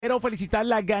Quiero felicitar a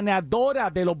la ganadora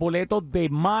de los boletos de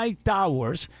My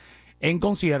Towers en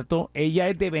concierto. Ella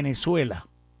es de Venezuela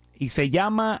y se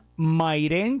llama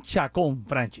Mayren Chacón,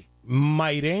 Franchi.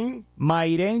 Mayren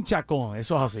Chacón,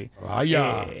 eso es así.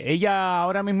 Vaya. Ella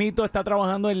ahora mismito está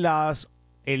trabajando en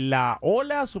la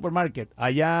Ola Supermarket,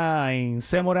 allá en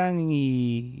Semoran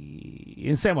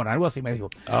algo así me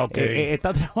dijo. Ok.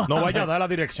 Está trabajando. No vaya a dar la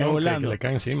dirección que le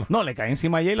cae encima. No, le cae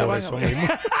encima a ella y la Por van eso a... mismo.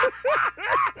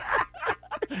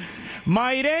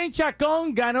 Mayren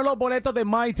Chacón ganó los boletos de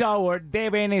My Tower de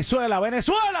Venezuela.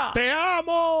 ¡Venezuela! ¡Te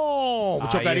amo!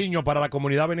 Mucho Ahí cariño para la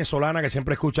comunidad venezolana que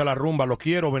siempre escucha la rumba. Lo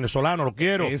quiero, venezolano, lo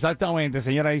quiero. Exactamente,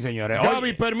 señoras y señores.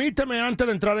 Gaby, permíteme antes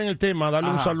de entrar en el tema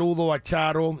darle un saludo a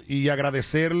Charo y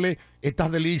agradecerle estas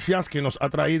delicias que nos ha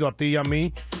traído a ti y a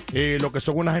mí, lo que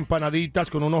son unas empanaditas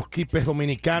con unos quipes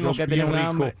dominicanos bien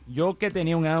ricos. Yo que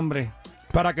tenía un hambre.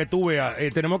 Para que tú veas,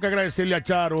 tenemos que agradecerle a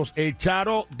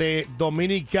Charo de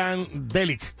Dominican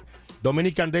Delics.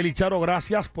 Dominican Delics, Charo,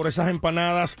 gracias por esas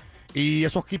empanadas y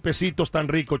esos quipecitos tan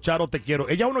ricos. Charo, te quiero.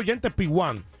 Ella es un oyente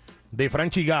P1 de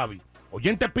Franchi y Gaby.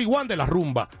 Oyente P1 de la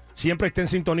rumba. Siempre está en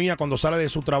sintonía cuando sale de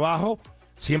su trabajo.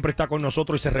 Siempre está con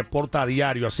nosotros y se reporta a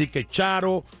diario. Así que,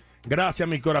 Charo, gracias,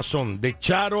 mi corazón. De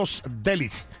Charos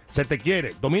Delics. Se te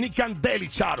quiere. Dominican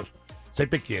Delics, Charos. Se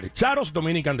te quiere. Charos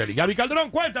Dominican Delics. Gaby Calderón,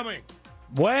 cuéntame.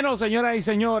 Bueno, señoras y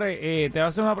señores, te voy a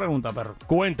hacer una pregunta, perro.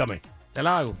 Cuéntame. ¿Te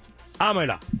la hago?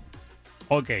 Hámela.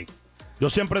 Ok. Yo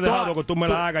siempre he dejado que tú me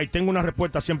la hagas y tengo una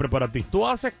respuesta siempre para ti. Tú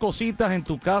haces cositas en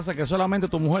tu casa que solamente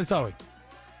tu mujer sabe.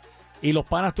 Y los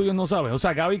panas tuyos no saben. O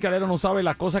sea, Gaby Calero no sabe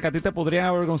las cosas que a ti te podrían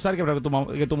avergonzar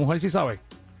que tu mujer sí sabe.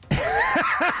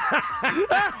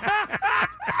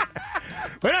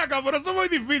 Ven acá, pero eso es muy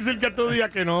difícil que tú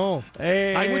digas que no.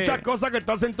 Hay muchas cosas que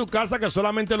estás en tu casa que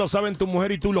solamente lo saben tu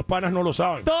mujer y tú, los panas, no lo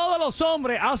saben. Todos los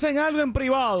hombres hacen algo en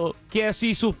privado que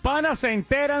si sus panas se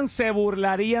enteran, se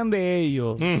burlarían de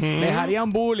ellos. Les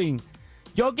harían bullying.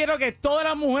 Yo quiero que todas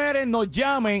las mujeres nos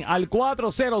llamen al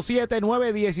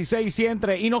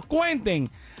 407-916-103 y nos cuenten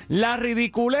las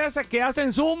ridiculeces que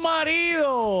hacen sus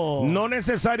maridos. No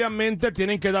necesariamente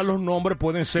tienen que dar los nombres,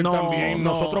 pueden ser también.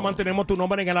 Nosotros mantenemos tu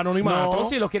nombre en el anonimato. No,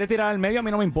 si los quieres tirar al medio, a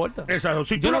mí no me importa. Exacto.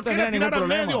 Si tú no quieres tirar al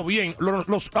medio, bien.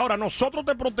 Ahora, nosotros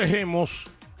te protegemos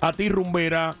a ti,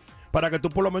 rumbera, para que tú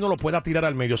por lo menos lo puedas tirar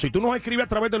al medio. Si tú nos escribes a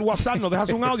través del WhatsApp, nos dejas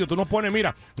un audio, tú nos pones,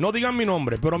 mira, no digan mi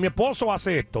nombre, pero mi esposo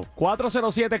hace esto.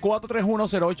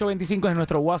 407-431-0825 es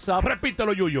nuestro WhatsApp.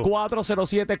 Repítelo, Yuyo.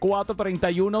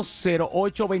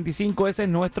 407-431-0825, ese es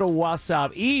nuestro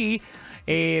WhatsApp. Y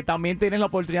también tienes la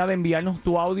oportunidad de enviarnos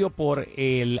tu audio por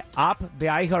el app de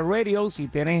iHeartRadio. Si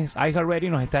tienes iHeartRadio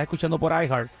y nos estás escuchando por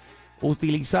iHeart,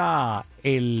 utiliza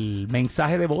el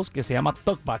mensaje de voz que se llama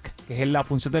TalkBack, que es la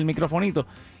función del microfonito.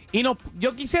 Y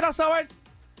yo quisiera saber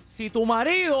si tu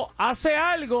marido hace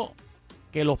algo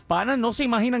que los panas no se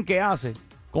imaginan que hace.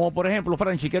 Como por ejemplo,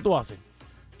 Franchi, ¿qué tú haces?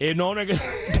 No.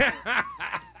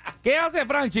 ¿Qué hace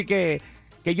Franchi que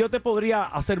yo te podría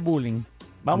hacer bullying?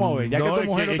 Vamos a ver, ya que tu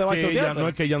mujer no te va a chotear. No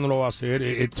es que ella no lo va a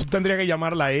hacer. Tú tendrías que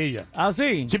llamarla a ella. ¿Ah,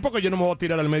 sí? Sí, porque yo no me voy a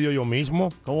tirar al medio yo mismo.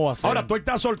 ¿Cómo va a ser? Ahora, tú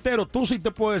estás soltero, tú sí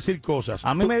te puedes decir cosas.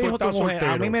 A mí me dijo tu mujer,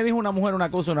 soltero. a mí me dijo una mujer una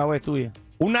cosa una vez tuya.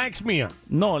 ¿Una ex mía?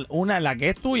 No, la que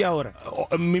es tuya ahora.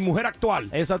 Mi mujer actual.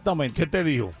 Exactamente. ¿Qué te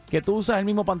dijo? Que tú usas el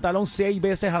mismo pantalón 6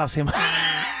 veces a la semana.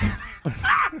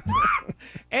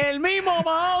 El mismo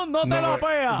mahón no te lo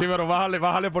pega. Sí, pero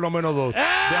bájale por lo menos 2.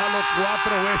 Déjalo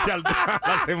 4 veces a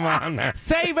la semana.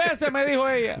 6 veces me dijo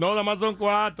ella. No, nada más son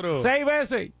 4. 6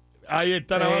 veces. Ahí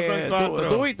está, nada más son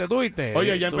 4. Tuviste.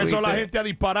 Oye, ya empezó la gente a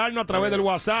dispararnos a través del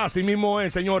WhatsApp. Así mismo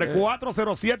es, señores.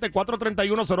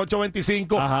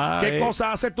 407-431-0825. ¿Qué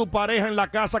cosa hace tu pareja en la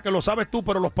casa que lo sabes tú,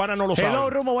 pero los panas no lo saben? Hello,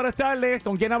 Rumo, buenas tardes.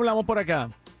 ¿Con quién hablamos por acá?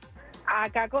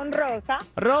 Acá con Rosa.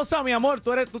 Rosa, mi amor,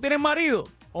 ¿tú tienes marido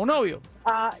o novio?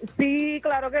 Sí,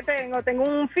 claro que tengo. Tengo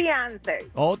un fiance.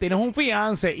 Oh, tienes un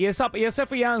fiance. ¿Y ese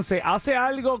fiance hace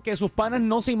algo que sus panas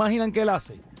no se imaginan que él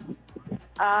hace?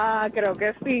 Creo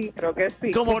que sí.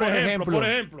 ¿Cómo por ejemplo? Por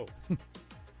ejemplo.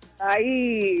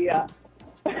 Ahí.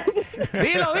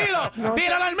 Dilo.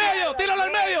 Tíralo al medio.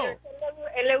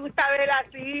 Él le gusta ver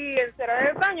así, el cero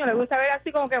del baño, le gusta ver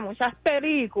así como que muchas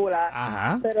películas.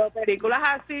 Ajá. Pero películas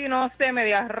así, no sé,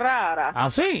 medias raras. ¿Ah,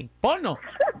 sí? ¿Porno?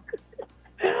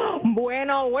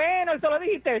 Bueno, eso lo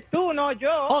dijiste tú, no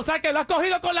yo. O sea que lo has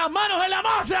cogido con las manos en la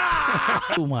masa.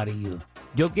 Tu marido.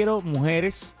 Yo quiero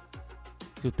mujeres,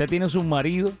 si usted tiene su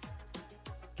marido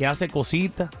que hace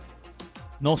cositas,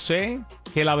 no sé,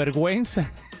 que la vergüenza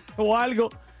o algo,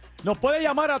 nos puede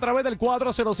llamar a través del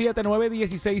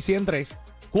 407-916-103.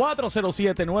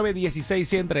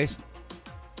 407-916-103.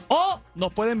 O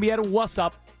nos puede enviar un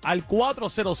WhatsApp al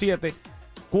 407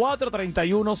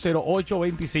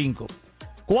 407-431-0825.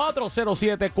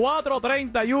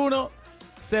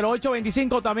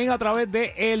 407-431-0825. También a través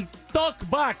de el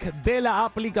talkback de la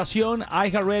aplicación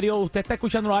iHeartRadio. Usted está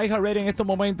escuchando la iHeartRadio en estos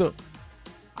momentos.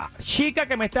 Chica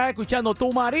que me está escuchando,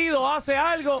 tu marido hace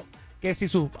algo que si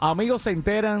sus amigos se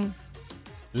enteran,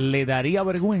 le daría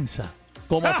vergüenza.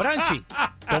 Como a Franchi.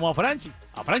 Como a Franchi.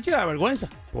 A Franchi le da vergüenza.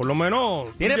 Por lo menos.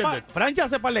 Franchi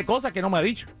hace un par de cosas que no me ha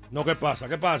dicho. No, ¿qué pasa?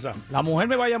 ¿Qué pasa? La mujer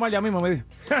me va a llamar ya mismo, me dijo.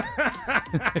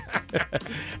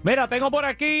 Mira, tengo por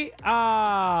aquí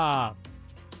a...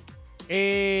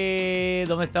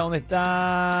 ¿Dónde está? ¿Dónde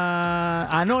está?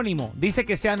 Anónimo. Dice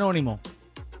que sea anónimo.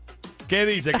 ¿Qué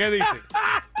dice? ¿Qué dice?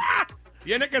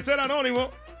 Tiene que ser anónimo.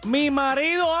 Mi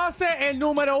marido hace el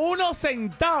número 1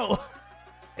 sentado.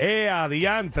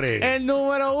 Adiantre. El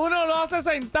número 1 lo hace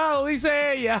sentado,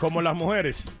 dice ella. Como las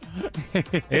mujeres.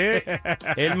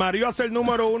 El marido hace el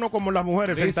número 1 como las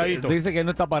mujeres, sentadito. Dice que él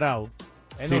no está parado.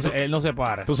 Él no se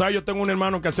para. Tú sabes, yo tengo un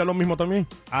hermano que hacía lo mismo también.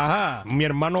 Ajá. Mi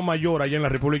hermano mayor allá en la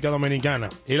República Dominicana.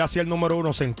 Él hacía el número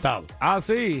 1 sentado. Ah,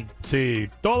 sí. Sí,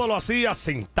 todo lo hacía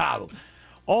sentado.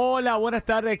 Hola, buenas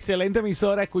tardes. Excelente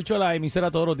emisora. Escucho la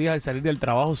emisora todos los días al salir del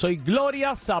trabajo. Soy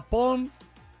Gloria Zapón.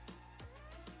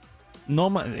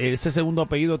 No, ese segundo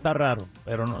apellido está raro,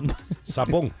 pero no.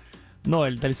 Zapón. No,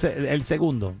 el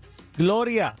segundo.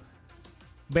 Gloria,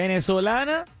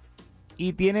 venezolana,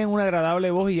 y tienen una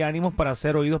agradable voz y ánimos para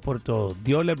ser oídos por todos.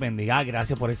 Dios les bendiga.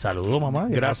 Gracias por el saludo, mamá.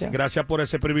 Gracias por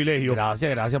ese privilegio.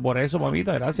 Gracias por eso,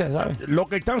 mamita. Gracias, ¿sabes? Lo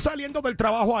que están saliendo del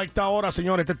trabajo a esta hora,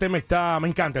 señores, este tema me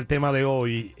encanta el tema de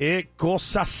hoy.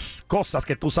 Cosas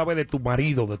que tú sabes de tu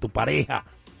marido, de tu pareja,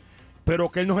 pero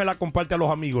que él no se la comparte a los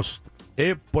amigos.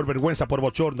 Por vergüenza, por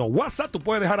bochorno. WhatsApp, tú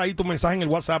puedes dejar ahí tu mensaje en el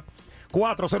WhatsApp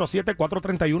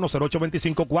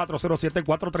 407-431-0825,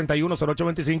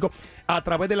 407-431-0825, a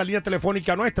través de la línea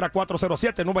telefónica nuestra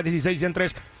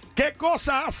 407-916-103. ¿Qué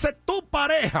cosa hace tu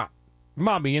pareja,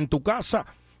 mami, en tu casa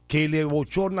que le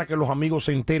bochorna que los amigos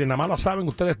se enteren? Nada más la saben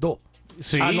ustedes dos.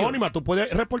 Sí. Anónima, tú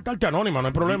puedes reportarte anónima, no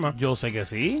hay problema. Yo sé que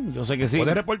sí.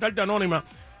 Puedes reportarte anónima.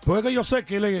 Pues que yo sé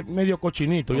que él es medio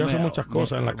cochinito y hace muchas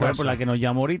cosas en la casa. Por la que nos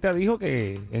llamó ahorita dijo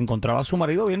que encontraba a su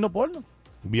marido viendo porno.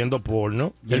 Viendo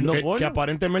porno. Que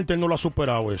aparentemente él no lo ha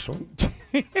superado eso.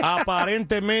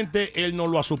 Aparentemente él no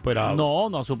lo ha superado. No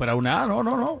ha superado nada.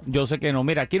 No. Yo sé que no.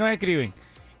 Mira, aquí nos escriben.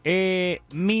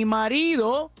 Mi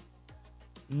marido...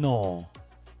 No.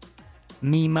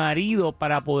 Mi marido,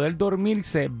 para poder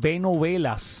dormirse, ve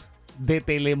novelas de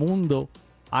Telemundo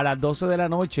a las 12 de la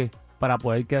noche para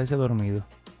poder quedarse dormido.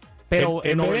 Pero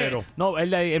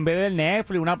en vez del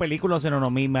Netflix, una película, no,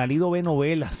 mi marido ve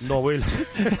novelas.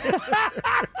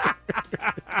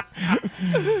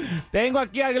 Tengo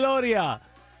aquí a Gloria.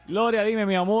 Gloria, dime,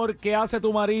 mi amor, ¿qué hace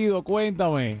tu marido?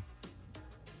 Cuéntame.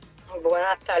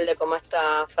 Buenas tardes, ¿cómo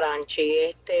está,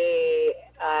 Franchi?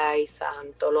 Ay,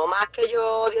 santo, lo más que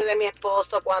yo odio de mi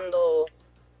esposo cuando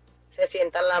se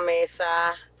sienta en la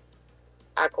mesa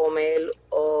a comer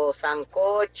o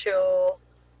sancocho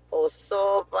o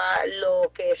sopa,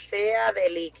 lo que sea de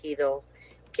líquido,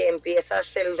 que empieza a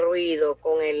hacer ruido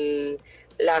con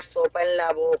la sopa en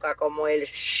la boca, como el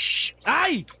shh.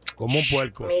 ¡Ay! Como un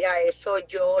puerco. Mira, eso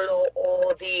yo lo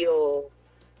odio.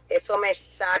 Eso me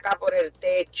saca por el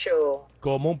techo.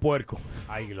 Como un puerco.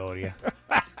 Ay, Gloria.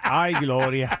 Ay,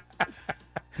 Gloria.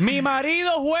 Mi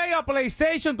marido juega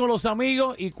PlayStation con los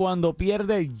amigos y cuando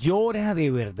pierde llora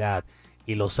de verdad.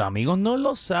 Y los amigos no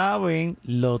lo saben.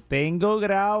 Lo tengo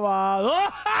grabado.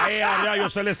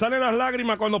 Se le salen las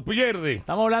lágrimas cuando pierde.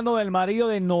 Estamos hablando del marido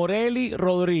de Noreli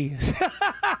Rodríguez.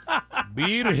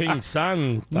 Virgen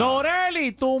Santa.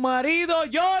 Noreli, tu marido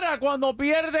llora cuando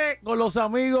pierde con los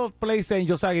amigos PlayStation.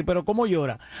 Yo sé, pero ¿cómo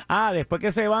llora? Después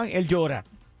que se van, él llora.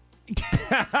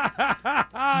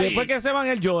 Después que se van,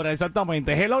 él llora,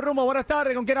 exactamente. Hello, Rumo, buenas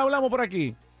tardes. ¿Con quién hablamos por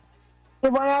aquí? Sí,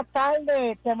 buenas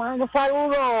tardes. Te mando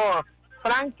saludos,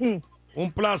 Frankie.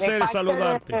 Un placer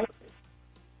saludarte.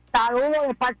 Saludos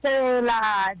de parte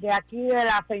de aquí de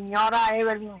la señora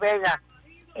Evelyn Vega.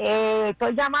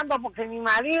 Estoy llamando porque mi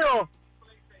marido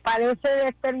padece de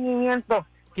estreñimiento.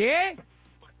 ¿Qué?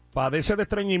 Padece de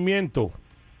estreñimiento.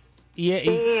 Sí,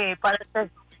 parece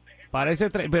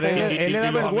pero él le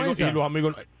da vergüenza. Y los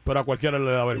amigos, pero a cualquiera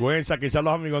le da vergüenza, quizás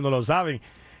los amigos no lo saben.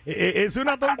 Es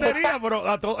una tontería, pero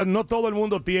no todo el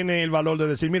mundo tiene el valor de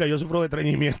decir, mira, yo sufro de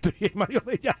estreñimiento. Y el marido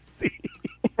de ella sí.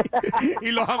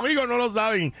 Y los amigos no lo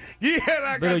saben. Hija de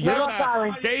la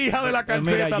calceta. ¿Qué hija de la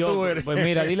calceta tú eres? Pues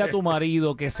mira, dile a tu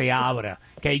marido que se abra.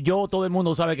 Que todo el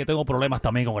mundo sabe que tengo problemas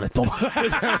también con el estómago.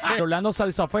 Orlando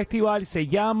Salsa Festival se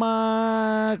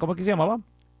llama... ¿Cómo es que se llamaba?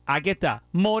 Aquí está.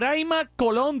 Moraima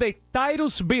Colón de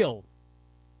Titusville.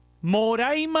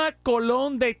 Moraima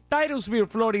Colón de Titusville,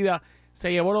 Florida,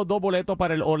 se llevó los 2 boletos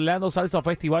para el Orlando Salsa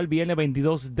Festival viernes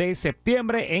 22 de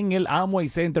septiembre en el Amway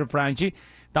Center, Franchi.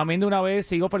 También de una vez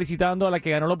sigo felicitando a la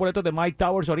que ganó los boletos de Mike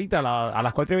Towers ahorita a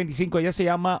las 4:25. Ella se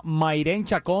llama Mayren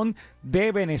Chacón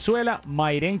de Venezuela.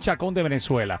 Mayren Chacón de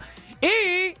Venezuela.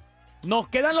 Y nos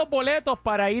quedan los boletos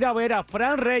para ir a ver a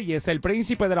Fran Reyes, el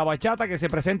príncipe de la bachata, que se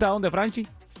presenta ¿dónde, Franchi?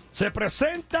 Se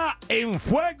presenta en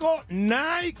Fuego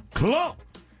Night Club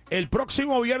el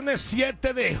próximo viernes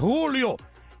 7 de julio.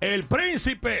 El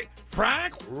príncipe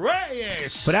Frank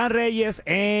Reyes. Fran Reyes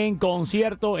en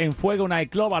concierto en Fuego Night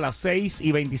Club a las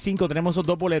 6:25. Tenemos esos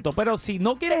 2 boletos. Pero si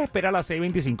no quieres esperar a las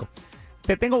 6:25,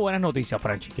 te tengo buenas noticias,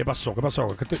 Franchi. ¿Qué pasó? ¿Qué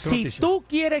pasó? ¿Qué Si noticia? tú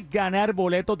quieres ganar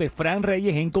boletos de Fran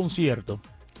Reyes en concierto,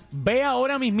 ve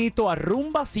ahora mismito a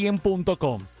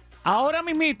rumba100.com. Ahora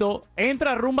mismito,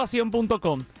 entra a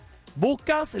rumba100.com.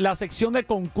 Buscas la sección de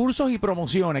concursos y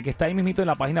promociones que está ahí mismito en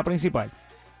la página principal.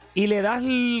 Y le das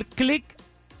clic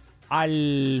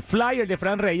al flyer de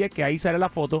Fran Reyes, que ahí sale la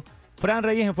foto. Fran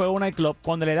Reyes en Fuego Night Club.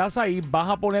 Cuando le das ahí, vas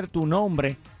a poner tu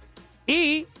nombre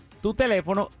y tu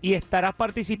teléfono y estarás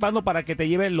participando para que te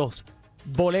lleven los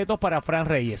boletos para Fran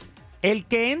Reyes. El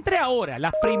que entre ahora,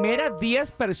 las primeras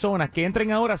 10 personas que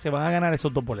entren ahora se van a ganar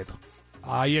esos 2 boletos.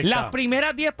 Ahí está. Las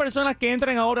primeras 10 personas que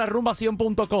entren ahora a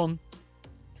rumba100.com,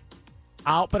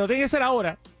 pero tiene que ser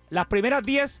ahora. Las primeras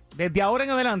 10, desde ahora en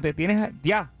adelante, tienen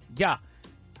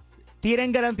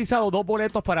garantizado 2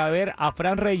 boletos para ver a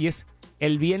Fran Reyes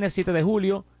el viernes 7 de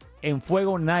julio en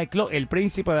Fuego Night Club, el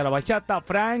príncipe de la bachata,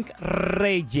 Frank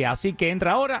Reyes. Así que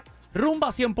entra ahora,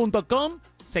 rumba100.com,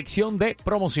 sección de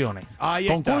promociones. Ahí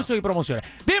concursos está. y promociones.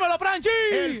 ¡Dímelo, Franchi!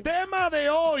 El tema de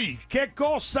hoy, ¿qué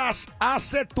cosas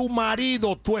hace tu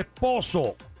marido, tu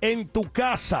esposo en tu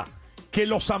casa que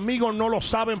los amigos no lo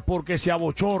saben porque se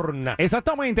abochorna?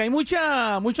 Exactamente, hay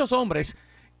muchos hombres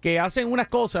que hacen unas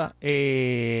cosas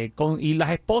y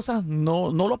las esposas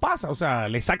no lo pasan, o sea,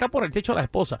 le saca por el techo a la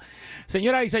esposa.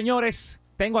 Señoras y señores,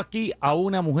 tengo aquí a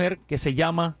una mujer que se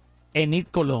llama Enid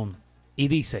Colón y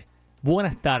dice: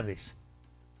 buenas tardes,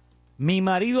 mi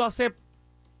marido ¿hace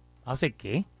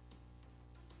qué?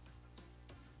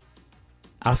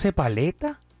 ¿Hace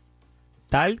paleta?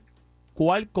 Tal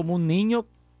cual como un niño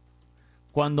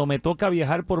cuando me toca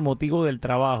viajar por motivo del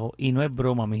trabajo. Y no es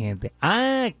broma, mi gente.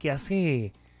 Ah, que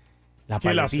hace la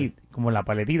 ¿Qué le hace? paletita, como la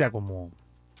paletita, como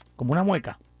una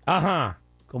mueca. Ajá.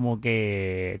 Como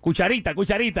que cucharita.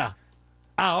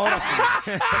 Ahora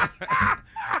sí.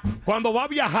 Cuando va a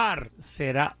viajar,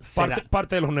 Será.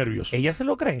 parte de los nervios. Ella se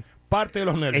lo cree. Parte de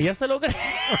los nervios. Ella se lo cree.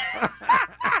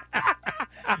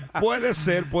 Puede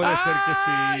ser que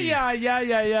sí.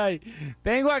 Ay.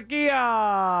 Tengo aquí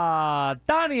a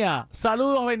Tania.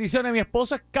 Saludos, bendiciones. Mi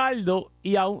esposo es calvo.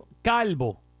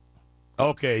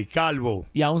 Ok, calvo.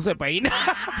 Y aún se peina.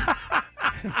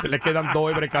 Le quedan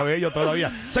 2 hebras de cabello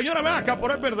todavía. Señora, ven acá,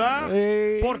 pero es verdad.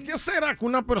 ¿Por qué será que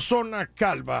una persona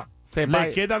calva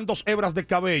le quedan 2 hebras de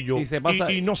cabello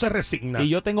y no se resigna? Y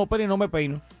yo tengo pelo y no me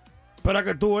peino. Para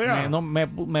que tú veas.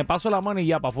 Me paso la mano y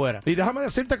ya para afuera. Y déjame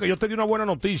decirte que yo te di una buena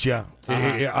noticia.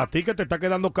 A ti que te está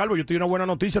quedando calvo, yo te di una buena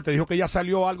noticia. Te dijo que ya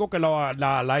salió algo que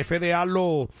la FDA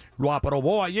lo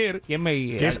aprobó ayer.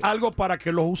 Que es algo para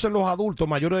que lo usen los adultos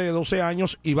mayores de 12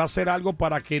 años y va a ser algo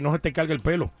para que no se te cargue el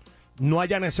pelo. No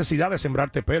haya necesidad de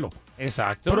sembrarte pelo.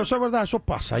 Exacto. Pero eso es verdad, eso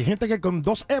pasa. Hay gente que con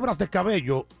 2 hebras de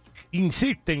cabello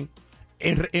insisten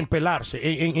en pelarse,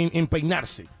 en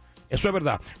peinarse. Eso es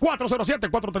verdad.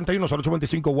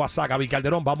 407-431-0825 WhatsApp, Gaby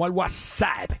Calderón. Vamos al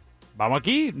WhatsApp. Vamos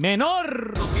aquí,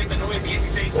 menor.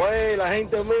 7916. Güey, la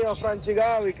gente mía, Franchi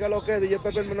Gaby, ¿qué es lo que es? DJ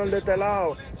Pepe el menor de este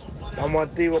lado. Estamos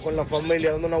activos con la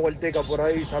familia, dando una vueltica por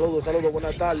ahí. Saludos,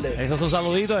 buenas tardes. Esos son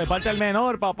saluditos de parte del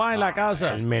menor, papá, en la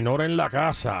casa. El menor en la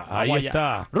casa, ahí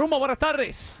está. Rumbo, buenas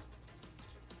tardes.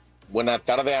 Buenas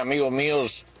tardes, amigos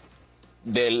míos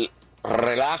del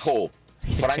relajo,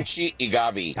 Franchi y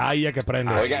Gaby. Ahí es que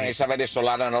prende. Oigan, esa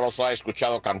venezolana no los ha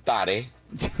escuchado cantar, ¿eh?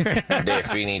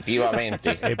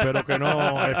 Definitivamente. Espero que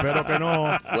no.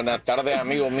 Buenas tardes,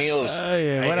 amigos míos.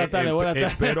 Buenas tardes.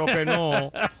 Espero que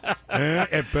no.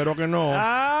 Espero que no.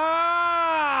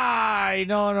 Ay,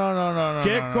 no.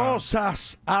 ¿Qué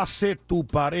cosas hace tu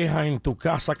pareja en tu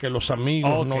casa que los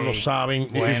amigos no lo saben?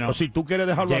 Bueno, si tú quieres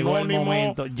dejarlo anónimo.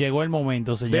 Llegó el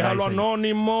momento, señora. Déjalo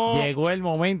anónimo. Llegó el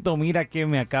momento. Mira que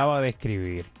me acaba de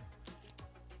escribir.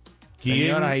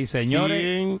 Señoras y señores.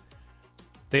 ¿Quién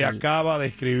te acaba de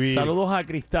escribir? Saludos a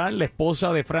Cristal, la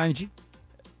esposa de Franchi.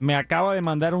 Me acaba de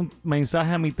mandar un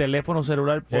mensaje a mi teléfono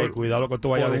celular por cuidado lo que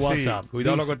tú vayas a decir. WhatsApp.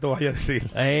 Cuidado lo que tú vayas a decir.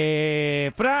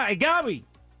 Gaby,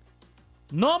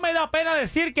 no me da pena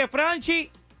decir que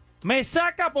Franchi me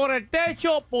saca por el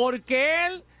techo porque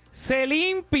él se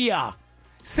limpia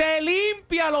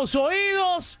los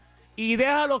oídos y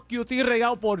deja los QT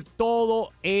regados por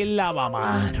todo el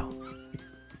lavamanos.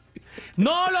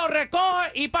 No los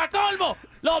recoge y pa' colmo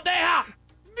los deja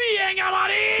bien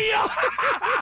amarillos.